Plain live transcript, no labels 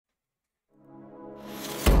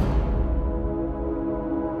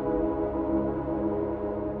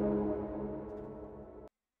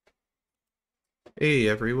Hey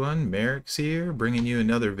everyone, Mherex here, bringing you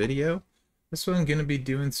another video. This one gonna be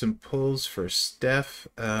doing some pulls for Steph.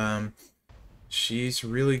 She's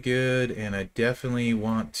really good, and I definitely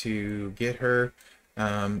want to get her.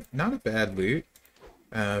 Not a bad loot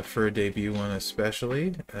for a debut one,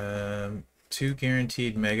 especially. Two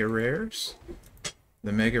guaranteed mega rares.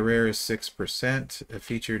 The mega rare is 6%.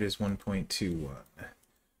 Featured is 1.21.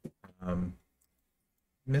 Um,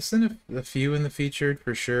 Missing a few in the featured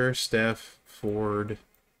for sure. Steph, Ford.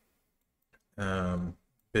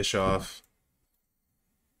 Bischoff,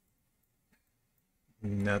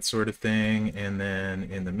 that sort of thing. And then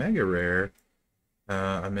in the mega rare,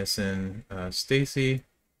 I'm missing Stacy,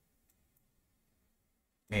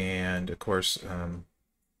 and of course,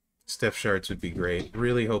 Steph shards would be great.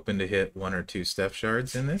 Really hoping to hit one or two Steph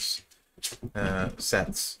shards in this.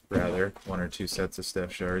 Sets, rather. One or two sets of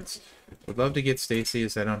Steph shards. Would love to get Stacy,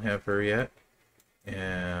 as I don't have her yet.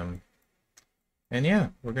 And yeah,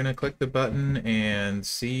 we're going to click the button and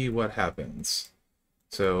see what happens.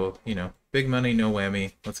 So, you know, big money, no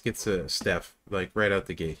whammy. Let's get to Steph, like, right out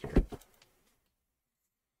the gate here.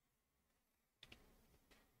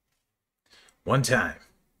 One time.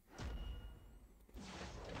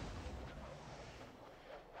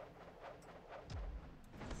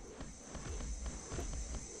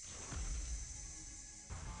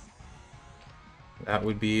 That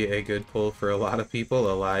would be a good pull for a lot of people.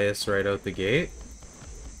 Elias right out the gate.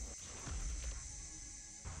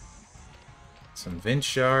 Some Vince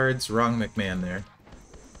shards. Wrong McMahon there.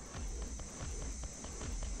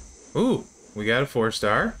 Ooh, we got a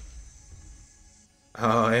 4-star.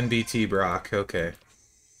 Oh, NBT Brock. Okay.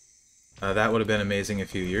 That would have been amazing a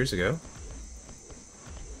few years ago.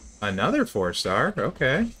 Another 4-star.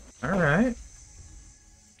 Okay. Alright.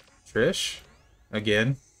 Trish.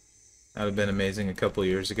 Again. That would have been amazing a couple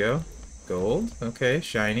years ago. Gold. Okay.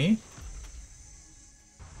 Shiny.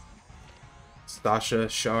 Sasha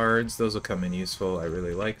shards. Those will come in useful. I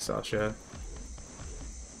really like Sasha.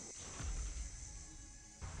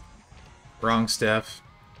 Wrong Steph.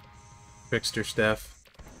 Trickster Steph.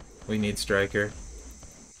 We need striker.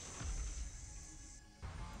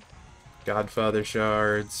 Godfather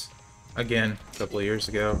shards. Again, a couple of years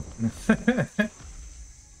ago.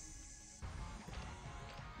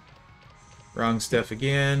 Wrong Steph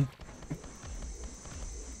again.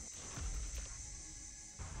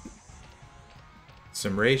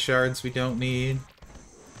 Some Ray shards we don't need.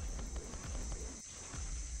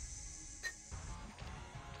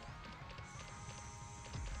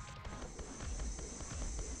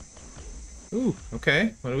 Ooh,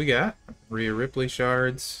 okay. What do we got? Rhea Ripley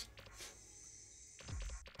shards.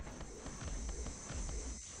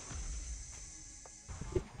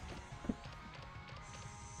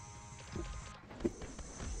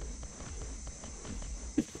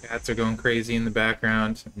 Cats are going crazy in the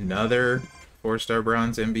background. Another 4-star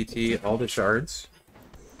bronze MBT. All the shards.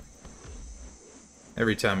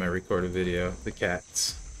 Every time I record a video, the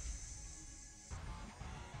cats.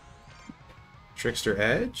 Trickster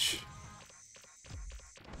Edge.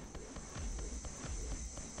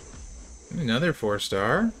 Another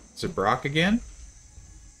 4-star. Is it Brock again?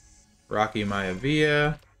 Rocky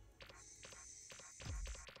Maivia.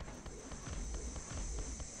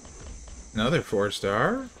 Another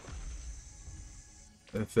 4-star.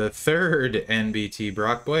 The third NBT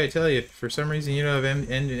Brock. Boy, I tell you, for some reason you don't have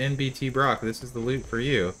NBT Brock. This is the loot for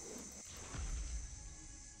you.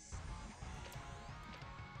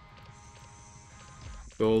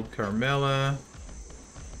 Gold Carmella.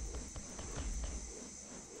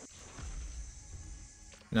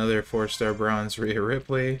 Another 4-star bronze Rhea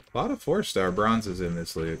Ripley. A lot of 4-star bronzes in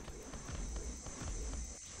this loot.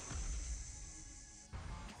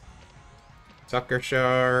 Tucker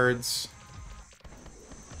shards.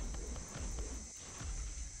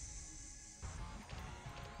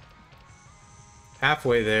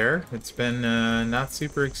 Halfway there. It's been not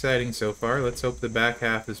super exciting so far. Let's hope the back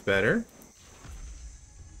half is better.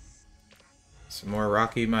 Some more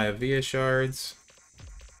Rocky Maivia shards.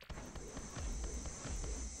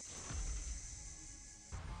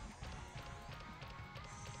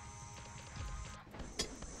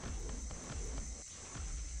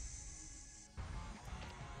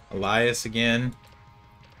 Elias again.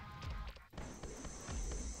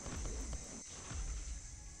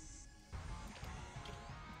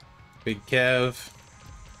 Big Kev.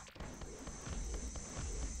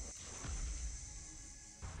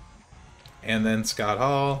 And then Scott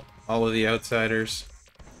Hall. All of the outsiders.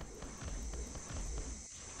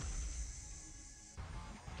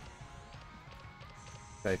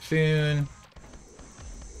 Typhoon.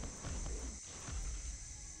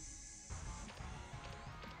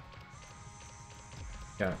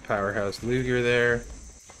 Got Powerhouse Luger there.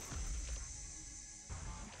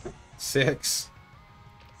 6.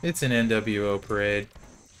 It's an NWO parade.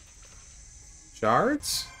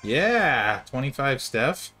 Shards? Yeah! 25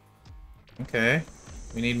 Steph. Okay.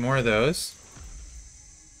 We need more of those.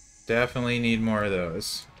 Definitely need more of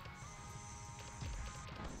those.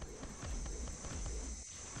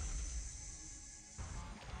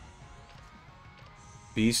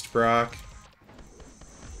 Beast Brock.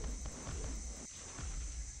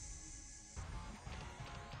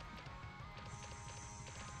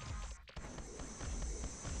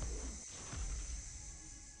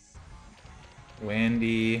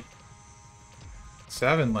 Wendy.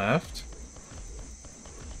 7 left.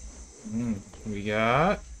 We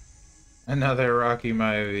got another Rocky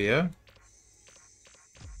Maivia.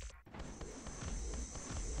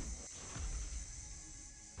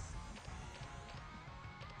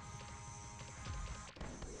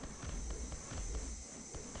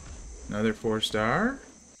 Another 4-star.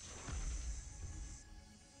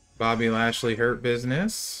 Bobby Lashley Hurt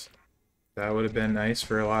Business. That would have been nice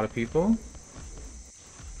for a lot of people.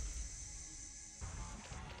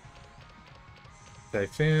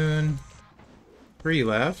 Typhoon. 3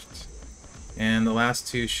 left. And the last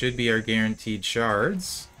 2 should be our guaranteed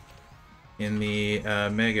shards in the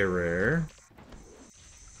Mega Rare.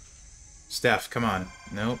 Steph, come on.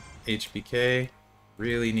 Nope. HBK.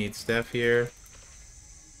 Really need Steph here.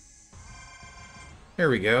 There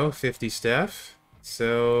we go. 50 Steph.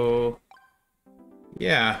 So,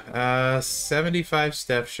 yeah. 75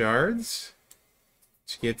 Steph shards.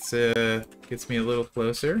 Which gets me a little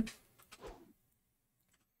closer.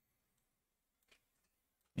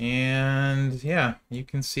 And yeah, you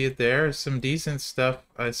can see it there. Some decent stuff,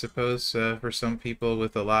 I suppose, for some people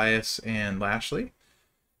with Elias and Lashley.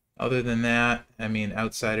 Other than that, I mean,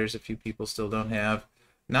 Outsiders, a few people still don't have.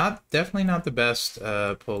 Definitely not the best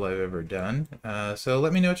pull I've ever done. So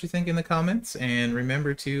let me know what you think in the comments, and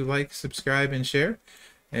remember to like, subscribe, and share,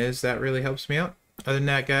 as that really helps me out. Other than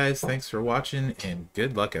that, guys, thanks for watching, and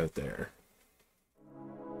good luck out there.